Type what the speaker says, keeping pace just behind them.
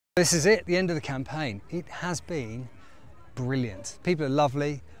This is it, the end of the campaign. It has been brilliant. People are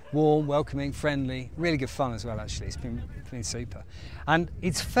lovely, warm, welcoming, friendly, really good fun as well actually. It's been super. And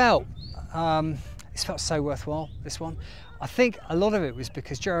it's felt so worthwhile, this one. I think a lot of it was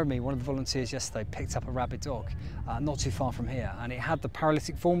because Jeremy, one of the volunteers yesterday, picked up a rabid dog not too far from here, and it had the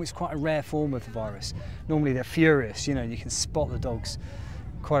paralytic form. It's quite a rare form of the virus. Normally they're furious, you know, you can spot the dogs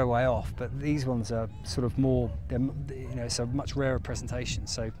quite a way off, but these ones are sort of more, you know, it's a much rarer presentation.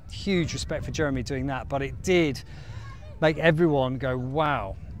 So huge respect for Jeremy doing that, but it did make everyone go,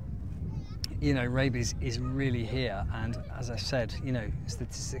 wow, you know, rabies is really here. And as I said, you know,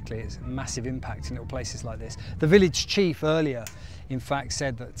 statistically it's a massive impact in little places like this. The village chief earlier, in fact,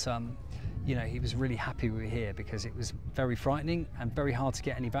 said that you know, he was really happy we were here because it was very frightening and very hard to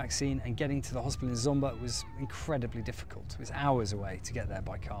get any vaccine, and getting to the hospital in Zomba was incredibly difficult. It was hours away to get there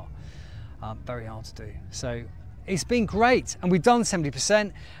by car. Very hard to do. So it's been great, and we've done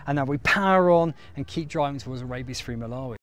 70%, and now we power on and keep driving towards a rabies-free Malawi.